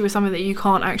 face you with something that you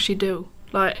can't actually do.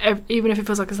 Like, even if it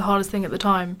feels like it's the hardest thing at the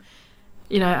time,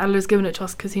 you know, Allah's given it to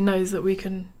us because He knows that we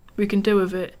can deal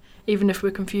with it. Even if we're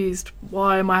confused,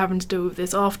 why am I having to deal with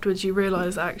this? Afterwards, you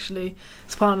realise actually,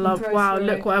 subhanAllah, wow,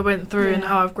 look what I went through and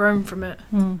how I've grown from it.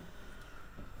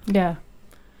 Yeah.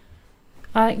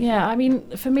 I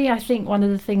mean, for me, I think one of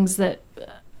the things that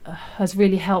has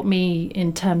really helped me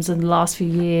in terms of the last few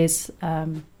years,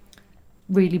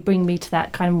 really bring me to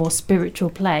that kind of more spiritual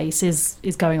place is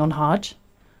going on Hajj.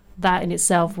 That in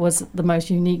itself was the most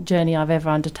unique journey I've ever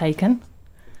undertaken.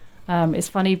 It's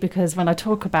funny because when I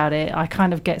talk about it, I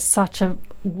kind of get such a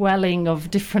welling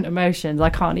of different emotions. I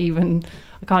can't even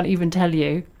tell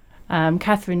you.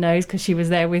 Catherine knows because she was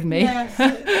there with me. Yes,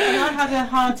 and I had a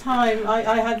hard time.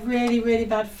 I had really, really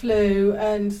bad flu,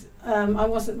 and I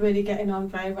wasn't really getting on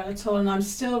very well at all. And I'm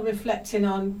still reflecting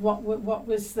on what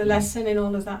was the lesson in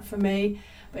all of that for me.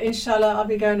 But inshallah, I'll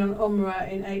be going on Umrah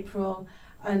in April,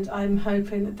 and I'm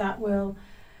hoping that will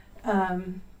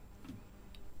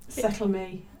settle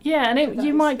me. Yeah, and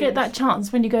you might get that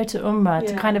chance when you go to Umrah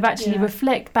to kind of actually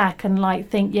reflect back and like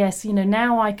think, yes, you know,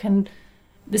 now I can.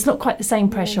 There's not quite the same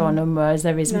pressure on Umrah as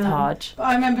there is with Hajj. But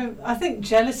I remember, I think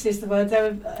jealousy is the word. They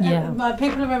were, my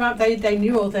people around, they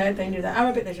knew all they knew their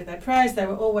Arabic, they did their prayers, they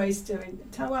were always doing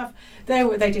tawaf. They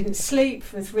didn't sleep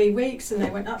for 3 weeks and they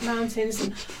went up mountains.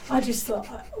 And I just thought,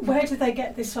 where did they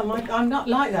get this from? I'm not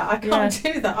like that. I can't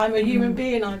do that. I'm a human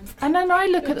being. And then I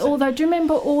look at all the. Do you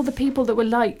remember all the people that were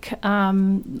like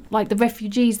the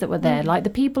refugees that were there, like the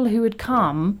people who had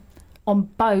come on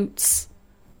boats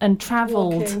and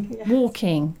travelled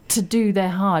walking to do their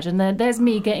Hajj, and there's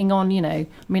me getting on, you know, I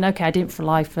mean, okay, I didn't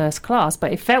fly first class,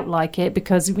 but it felt like it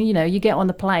because, you know, you get on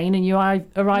the plane and you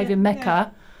arrive in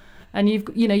Mecca and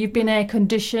you've been air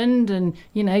conditioned, and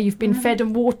you've been fed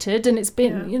and watered, and it's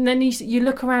been, and then you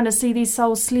look around and see these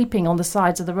souls sleeping on the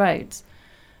sides of the roads.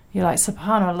 You're like,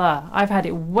 subhanallah, I've had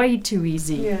it way too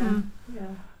easy.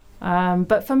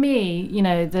 But for me,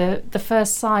 the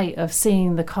first sight of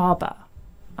seeing the Kaaba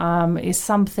is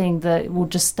something that will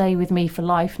just stay with me for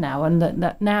life now, and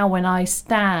that now when I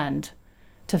stand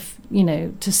to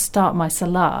start my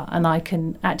salah, and I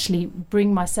can actually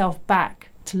bring myself back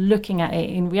to looking at it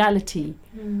in reality.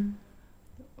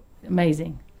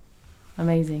 Amazing.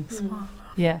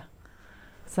 Yeah.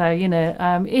 So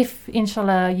if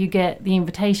inshallah you get the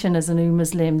invitation as a new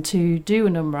Muslim to do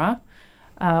an Umrah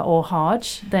or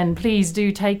Hajj, then please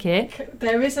do take it.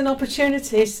 There is an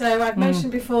opportunity. So I've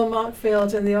mentioned before Mark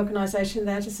Field and the organisation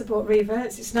there to support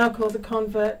reverts. It's now called the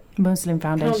Convert Muslim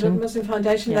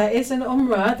Foundation. There is an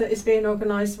Umrah that is being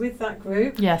organised with that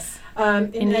group. Yes.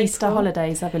 In Easter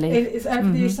holidays, I believe. It's over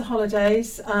the Easter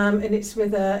holidays, and it's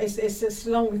with it's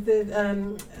along with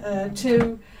the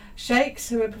two sheikhs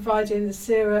who are providing the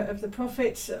seerah of the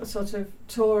Prophet sort of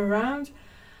tour around,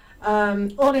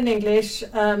 all in English.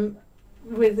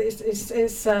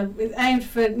 It's aimed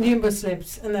for new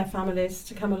Muslims and their families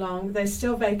to come along. There's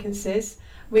still vacancies.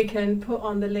 We can put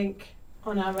on the link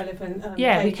on our relevant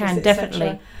pages, we can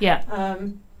definitely.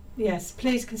 Yes,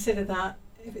 please consider that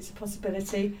if it's a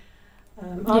possibility.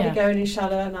 I'll be going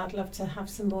inshallah, and I'd love to have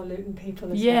some more Luton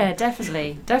people as well. Yeah,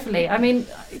 definitely. I mean,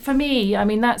 for me,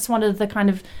 that's one of the kind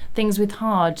of things with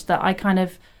Hajj that I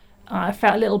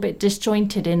felt a little bit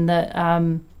disjointed in that.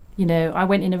 I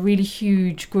went in a really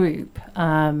huge group,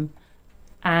 and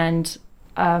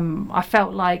I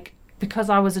felt like, because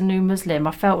I was a new Muslim,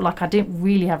 I felt like I didn't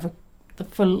really have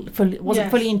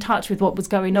wasn't fully in touch with what was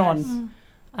going on.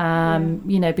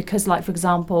 Because, like, for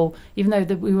example, even though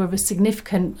we were a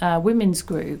significant women's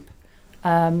group,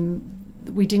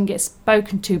 we didn't get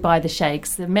spoken to by the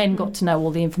sheikhs. The men got to know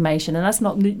all the information, and that's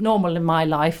not normal in my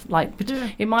life. Like,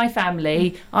 in my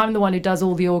family, I'm the one who does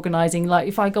all the organising. Like,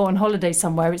 if I go on holiday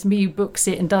somewhere, it's me who books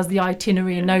it and does the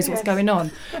itinerary and knows what's going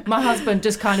on. My husband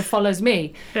just kind of follows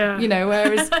me.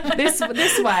 Whereas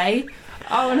this way,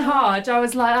 on Hajj, I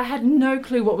was like, I had no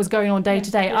clue what was going on day to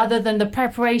day, other than the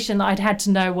preparation that I'd had to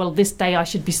know, well, this day I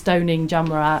should be stoning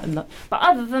Jamrat. But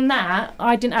other than that,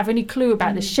 I didn't have any clue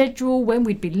about the schedule, when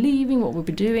we'd be leaving, what we'd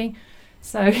be doing.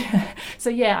 So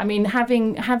yeah,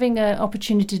 having an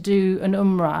opportunity to do an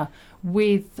Umrah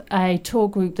with a tour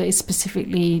group that is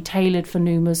specifically tailored for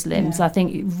new Muslims, I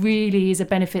think it really is a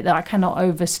benefit that I cannot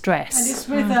overstress. And it's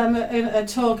with a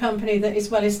tour company that is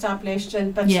well established,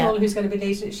 and Batul, who's going to be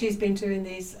leading it, she's been doing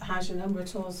these Hajj and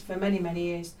Umrah tours for many, many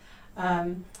years.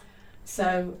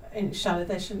 So inshallah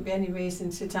there shouldn't be any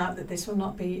reason to doubt that this will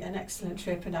not be an excellent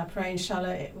trip, and I pray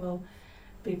inshallah it will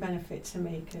be benefit to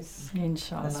me, because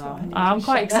inshallah I'm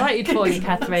quite excited for you,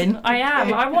 Catherine. I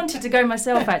am. I wanted to go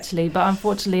myself actually, but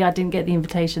unfortunately I didn't get the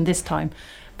invitation this time.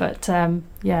 But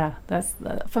that's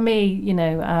for me.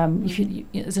 If you,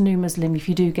 as a new Muslim, if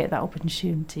you do get that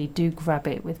opportunity, do grab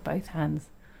it with both hands.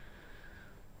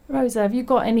 Rosa, have you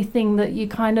got anything that you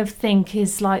kind of think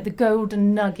is like the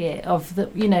golden nugget of the,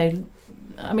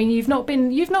 you've not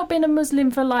been a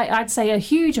Muslim for, like, I'd say a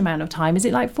huge amount of time. Is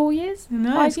it like 4 years?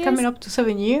 No, 5 it's years? coming up to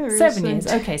 7 years. 7 years.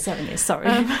 Okay, 7 years. Sorry.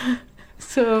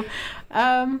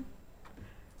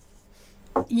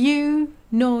 You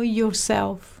know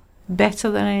yourself better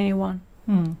than anyone.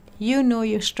 You know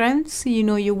your strengths. You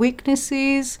know your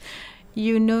weaknesses.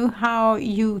 You know how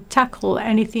you tackle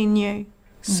anything new.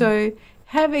 So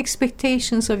have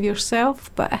expectations of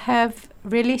yourself, but have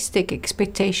realistic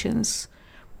expectations.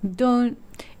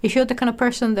 If you're the kind of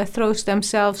person that throws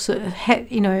themselves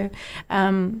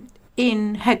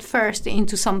in head first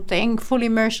into something, full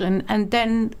immersion, and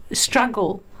then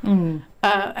struggle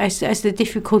as the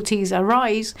difficulties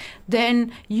arise,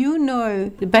 then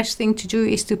the best thing to do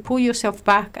is to pull yourself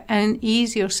back and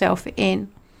ease yourself in.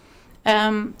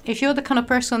 If you're the kind of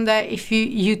person that if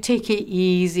you take it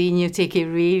easy and you take it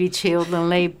really chilled and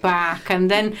laid back, and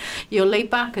then you're laid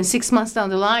back, and 6 months down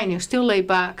the line you're still laid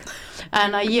back,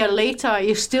 and a year later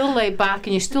you're still laid back,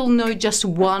 and you still know just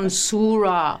one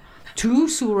surah, 2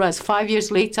 surahs, 5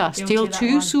 years later still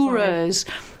 2 surahs.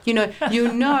 You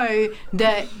know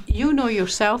that you know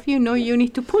yourself, you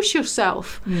need to push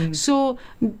yourself. So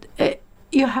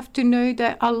you have to know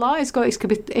that Allah has got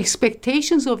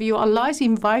expectations of you. Allah has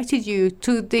invited you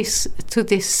to the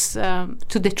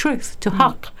truth, to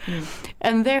haqq.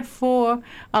 And therefore,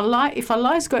 if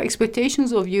Allah has got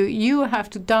expectations of you, you have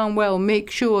to damn well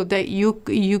make sure that you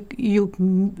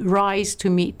rise to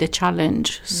meet the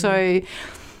challenge. So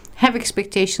have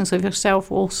expectations of yourself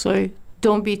also.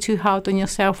 Don't be too hard on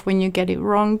yourself when you get it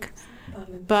wrong.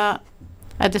 balance. But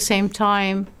at the same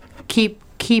time, keep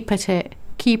at it.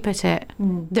 Keep at it.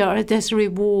 There's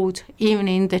reward even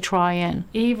in the trying.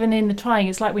 Even in the trying,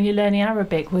 it's like when you're learning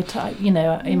Arabic. In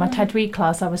my Tajweed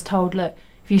class, I was told, look,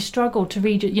 if you struggle to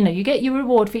read it, you get your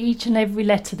reward for each and every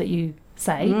letter that you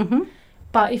say. Mm-hmm.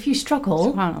 But if you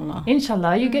struggle,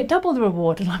 inshallah, you get double the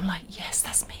reward. And I'm like, yes,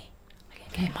 that's me. I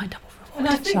get my double reward, and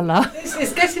I inshallah. think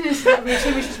it's getting into that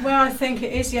routine, which is where I think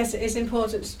it is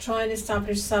important to try and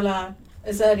establish salah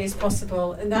as early as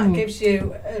possible, and that gives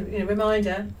you a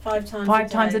reminder 5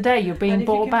 times a day. You're being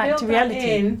brought back to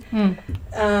reality.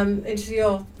 Into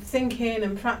your thinking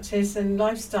and practice and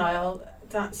lifestyle,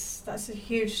 that's a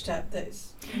huge step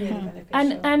that's really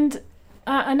beneficial. And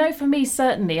I know for me,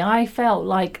 certainly, I felt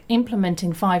like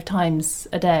implementing 5 times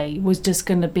a day was just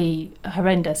going to be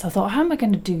horrendous. I thought, how am I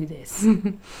going to do this?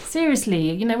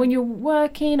 Seriously, when you're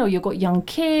working or you've got young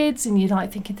kids and you're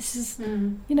like thinking, this is,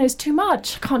 it's too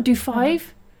much. I can't do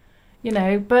 5,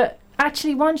 But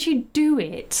actually, once you do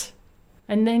it,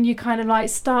 and then you kind of like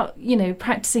start,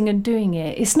 practicing and doing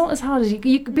it, it's not as hard as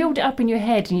you build it up in your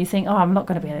head and you think, oh, I'm not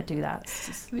going to be able to do that.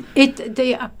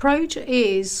 The approach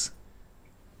is...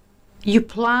 You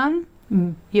plan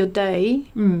your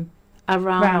day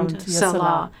around your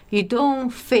salah. You don't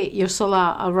fit your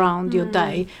salah around your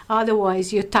day.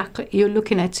 Otherwise, you're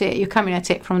looking at it, you're coming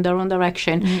at it from the wrong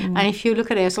direction. And if you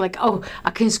look at it, it's like, oh, I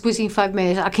can squeeze in 5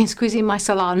 minutes. I can squeeze in my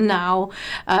salah now,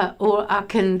 or I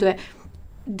can do it.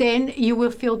 Then you will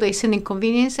feel there's an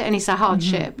inconvenience and it's a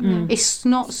hardship. It's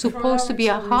not supposed to be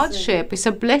a hardship. It's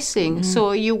a blessing.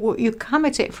 So you come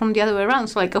at it from the other way around.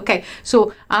 It's like, okay,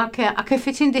 so I can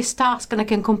fit in this task and I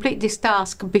can complete this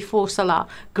task before salah.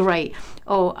 Great.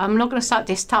 Oh, I'm not going to start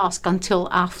this task until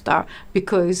after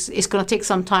because it's going to take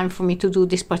some time for me to do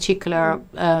this particular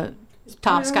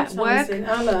task at work.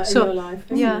 Allah in your life,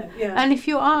 isn't it? And if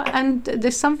you are, and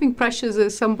there's something precious that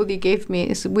somebody gave me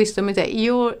is wisdom, is that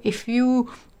if you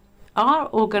are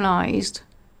organized,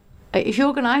 if you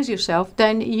organize yourself,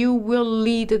 then you will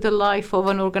lead the life of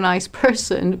an organized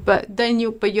person. But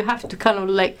you have to kind of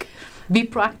like be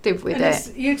proactive with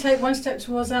it. You take one step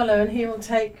towards Allah, and He will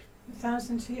take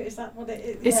 1,000 to you. Is that what it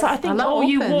is? It's I think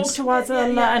you walk towards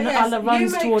Allah and Allah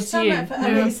runs towards you.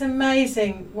 And it's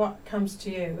amazing what comes to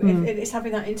you. It's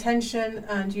having that intention,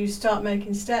 and you start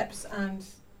making steps. And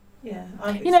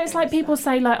it's like people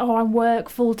say, like, oh, I work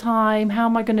full time. How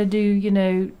am I going to do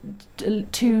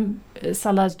 2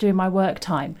 salahs during my work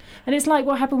time? And it's like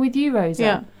what happened with you, Rosa.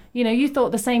 Yeah. You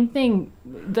thought the same thing,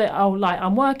 that,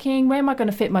 I'm working, where am I going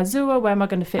to fit my zuhr, where am I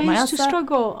going to fit my asr? I used to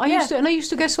struggle. I used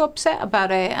to get so upset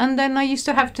about it. And then I used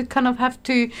to have to,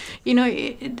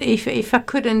 if I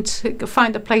couldn't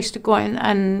find a place to go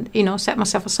and set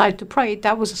myself aside to pray,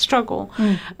 that was a struggle.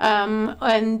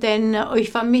 And then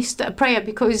if I missed a prayer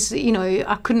because,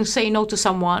 I couldn't say no to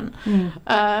someone,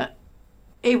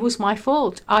 it was my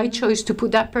fault. I chose to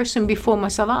put that person before my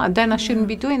salah. Then I shouldn't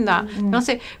be doing that. And I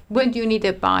say, when do you need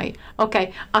it by?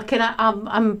 Okay,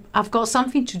 I've got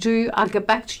something to do. I'll get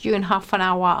back to you in half an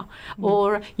hour.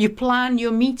 Or you plan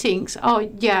your meetings.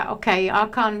 Oh yeah, okay. I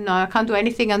can't do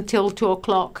anything until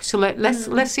 2:00. So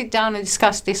let's sit down and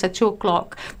discuss this at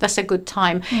 2:00. That's a good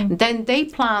time. Then they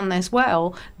plan as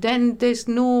well. Then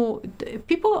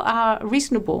people are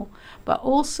reasonable, but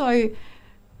also.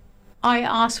 I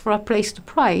asked for a place to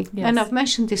pray, and I've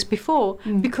mentioned this before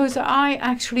because I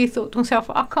actually thought to myself,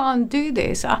 I can't do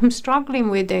this. I'm struggling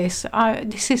with this.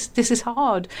 This is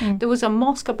hard. There was a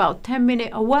mosque about 10 minutes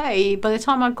away. By the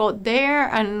time I got there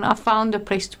and I found a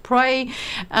place to pray,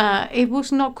 it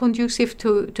was not conducive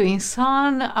to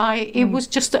insan. It was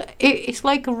just it's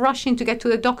like rushing to get to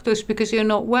the doctors because you're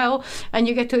not well, and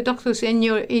you get to the doctors and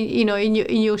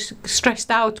you're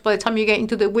stressed out by the time you get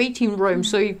into the waiting room.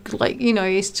 So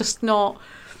it's just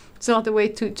it's not the way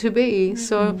to be.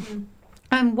 So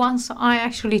and once I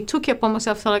actually took it upon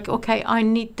myself, so like, okay, I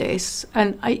need this,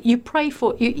 and you pray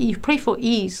for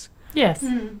ease. Yes.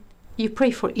 You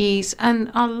pray for ease,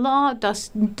 and Allah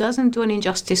doesn't do an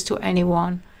injustice to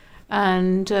anyone.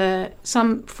 And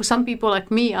for some people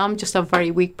like me, I'm just a very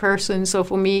weak person. So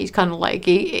for me, it's kind of like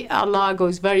Allah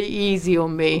goes very easy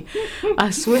on me. I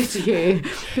swear to you,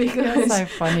 because that's so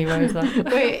funny, Rosa.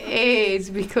 But it is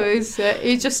because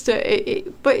it's just.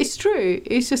 But it's true.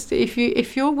 It's just if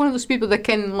you're one of those people that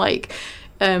can like.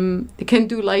 They can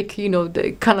do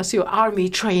the kind of army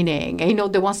training,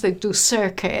 the ones that do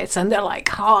circuits and they're like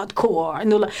hardcore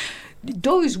and they're like.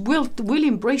 Those will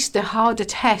embrace the harder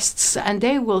tests and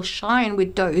they will shine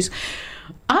with those.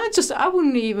 I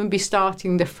wouldn't even be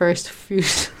starting the first few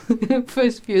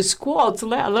squads,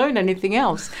 let alone anything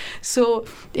else. So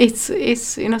it's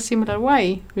in a similar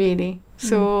way, really.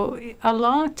 So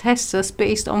Allah tests us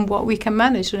based on what we can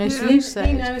manage, and as you said,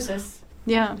 He knows us.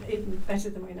 Yeah, even better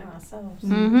than we know ourselves.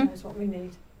 Mm-hmm. He knows what we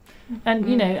need. And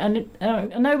you know, and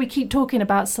I know we keep talking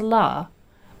about Salah,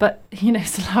 but you know,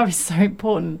 Salah is so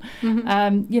important.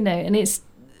 Mm-hmm. You know, and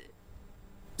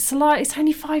Salah. It's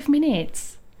only 5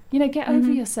 minutes. You know, get over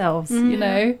yourselves. You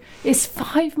know, it's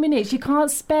 5 minutes. You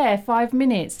can't spare 5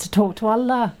 minutes to talk to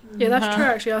Allah. Yeah, that's true.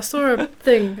 Actually, I saw a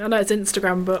thing. I know it's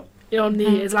Instagram, but on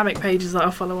the Islamic pages that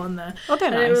I follow on there,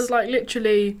 they're nice. It was like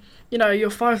literally, you know, your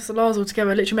 5 salahs all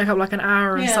together literally make up like an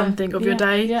hour and something of your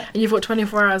day, and you've got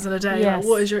 24 hours in a day. Yes. Like,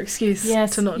 what is your excuse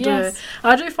to not do it?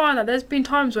 And I do find that there's been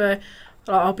times where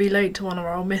I'll be late to one or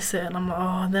I'll miss it, and I'm like,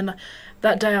 oh, and then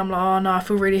that day I'm like, oh no, I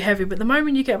feel really heavy. But the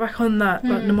moment you get back on that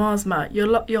like namaz mat,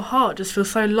 your heart just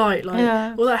feels so light,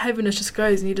 like all that heaviness just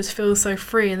goes, and you just feel so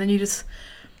free, and then you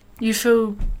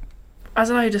feel, I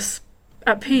don't know, just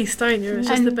at peace, don't you? It's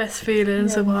just the best feeling,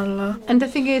 subhanAllah. And the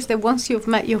thing is that once you've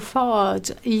met your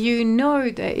Fard, you know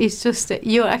that it's just that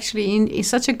you're actually in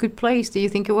such a good place that you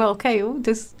think, well, okay,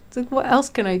 what else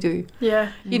can I do?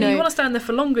 Yeah, you know, you want to stand there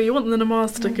for longer. You want the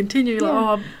namaz to continue.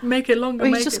 Like, make it longer. Or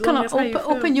you just kind of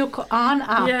open your Quran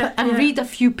app and read a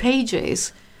few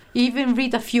pages, even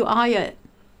read a few ayat.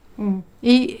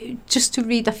 Just to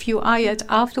read a few ayat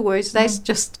afterwards. That's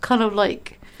just kind of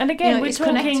like. And again,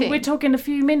 we're talking a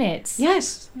few minutes.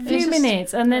 Yes, a few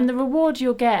minutes, and then the reward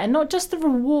you'll get, and not just the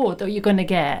reward that you're going to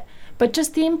get, but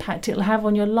just the impact it'll have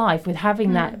on your life with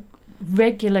having that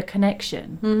regular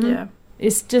connection. Yeah.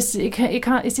 It's just it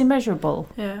can't. It's immeasurable.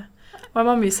 Yeah, my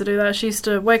mum used to do that. She used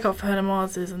to wake up for her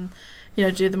namazes and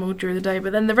do them all during the day.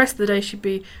 But then the rest of the day she'd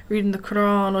be reading the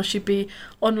Quran, or she'd be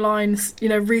online,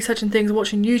 researching things,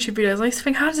 watching YouTube videos. And I used to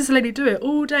think, how does this lady do it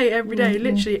all day, every day,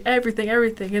 literally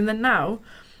everything? And then now,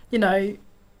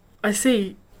 I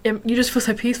see. You just feel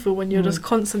so peaceful when you're just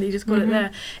constantly just got it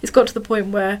there. It's got to the point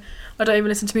where I don't even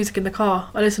listen to music in the car.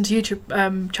 I listen to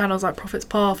YouTube channels like Prophet's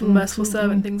Path and Merciful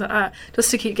Servant, things like that, just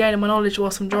to keep gaining my knowledge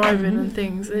whilst I'm driving and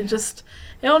things. It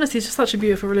honestly is just such a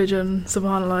beautiful religion,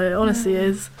 subhanAllah. It honestly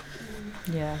is.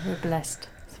 Yeah, we're blessed,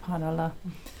 subhanAllah.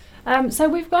 So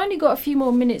we've only got a few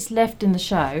more minutes left in the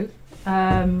show.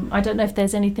 I don't know if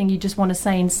there's anything you just want to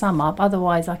say in sum up.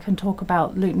 Otherwise, I can talk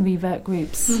about Luton Revert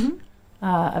Group's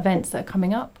events that are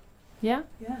coming up. Yeah,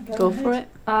 go for it.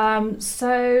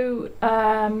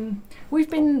 We've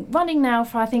been running now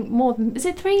for I think more than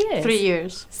 3 years? 3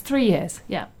 years. It's 3 years,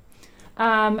 yeah.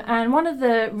 And one of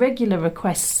the regular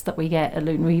requests that we get at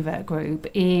Luton Revert Group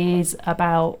is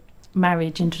about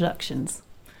marriage introductions.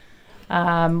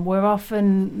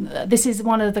 This is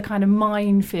one of the kind of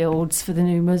minefields for the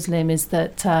new Muslim, is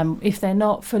that if they're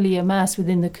not fully immersed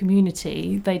within the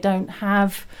community, they don't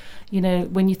have,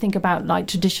 when you think about like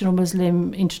traditional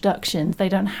Muslim introductions, they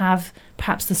don't have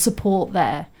perhaps the support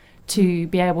there to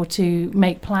be able to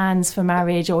make plans for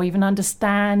marriage or even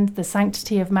understand the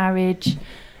sanctity of marriage.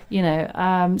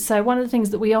 So one of the things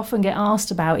that we often get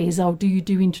asked about is, do you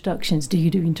do introductions?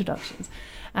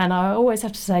 And I always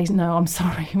have to say, no, I'm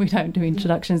sorry, we don't do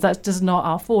introductions. That's just not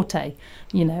our forte.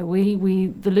 The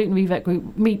Luton Revert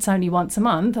Group meets only once a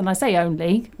month, and I say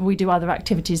only, we do other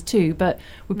activities too, but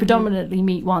we predominantly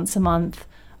meet once a month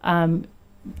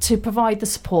to provide the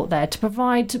support there,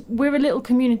 we're a little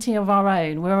community of our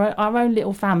own. We're our own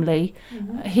little family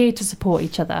here to support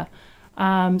each other.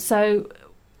 So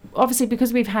obviously,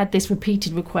 because we've had this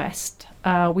repeated request,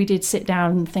 we did sit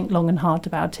down and think long and hard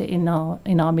about it in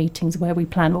our meetings, where we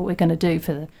plan what we're going to do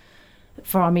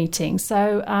for our meeting.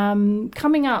 So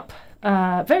coming up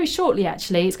very shortly,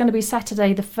 actually, it's going to be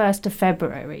Saturday the 1st of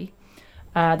February.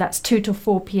 That's 2 to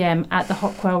 4 p.m. at the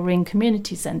Hockwell Ring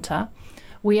Community Centre.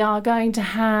 We are going to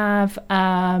have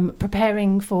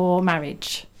Preparing for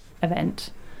Marriage event.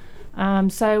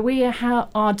 So we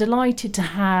are delighted to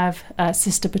have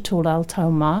Sister Batul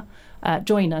Al-Toma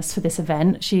join us for this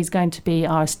event. She's going to be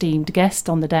our esteemed guest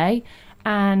on the day.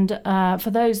 And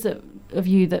for those of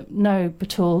you that know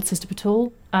Batul, Sister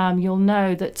Batul, you'll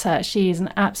know that she is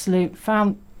an absolute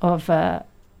fount of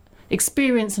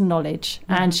experience and knowledge.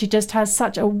 And she just has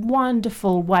such a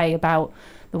wonderful way about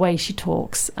the way she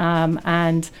talks.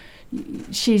 And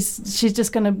she's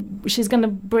going to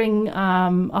bring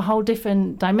a whole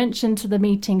different dimension to the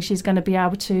meeting. She's going to be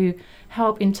able to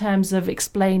help in terms of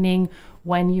explaining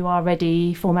when you are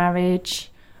ready for marriage,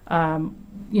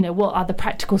 what are the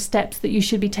practical steps that you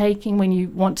should be taking when you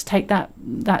want to take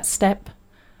that step,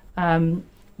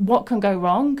 what can go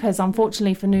wrong, because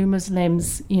unfortunately for new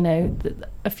Muslims,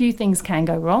 a few things can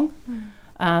go wrong.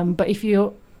 But if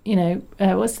you're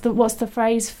what's the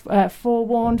phrase?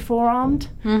 Forewarned, forearmed.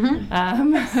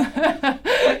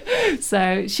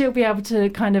 So she'll be able to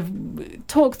kind of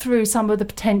talk through some of the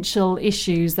potential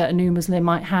issues that a new Muslim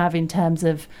might have in terms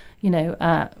of,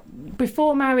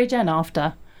 before marriage and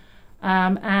after,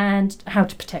 and how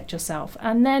to protect yourself.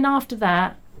 And then after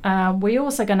that, we're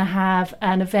also going to have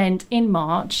an event in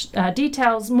March. More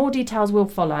details will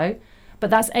follow. But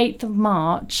that's 8th of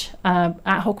March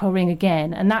at Hockwell Ring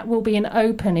again. And that will be an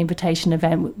open invitation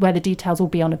event where the details will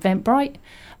be on Eventbrite.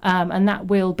 And that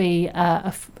will be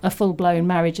a full-blown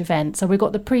marriage event. So we've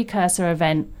got the precursor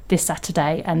event this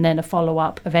Saturday and then a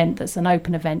follow-up event that's an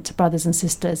open event to brothers and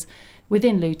sisters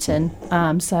within Luton.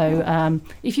 So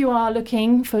if you are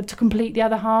looking to complete the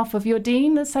other half of your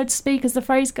deen, so to speak, as the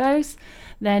phrase goes,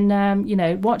 then,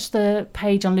 watch the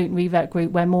page on Luton Revert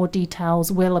Group where more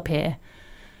details will appear.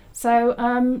 So,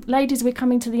 ladies, we're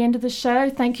coming to the end of the show.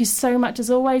 Thank you so much,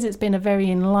 as always. It's been a very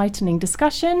enlightening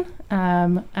discussion.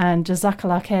 And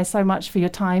Jazakallah khair so much for your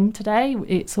time today.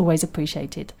 It's always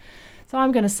appreciated. So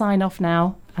I'm going to sign off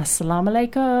now.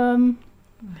 Assalamu alaikum.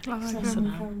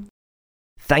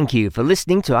 Thank you for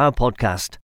listening to our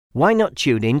podcast. Why not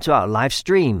tune in to our live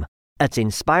stream at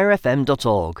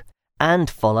inspirefm.org and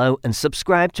follow and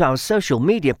subscribe to our social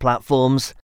media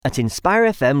platforms at Inspire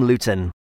FM Luton.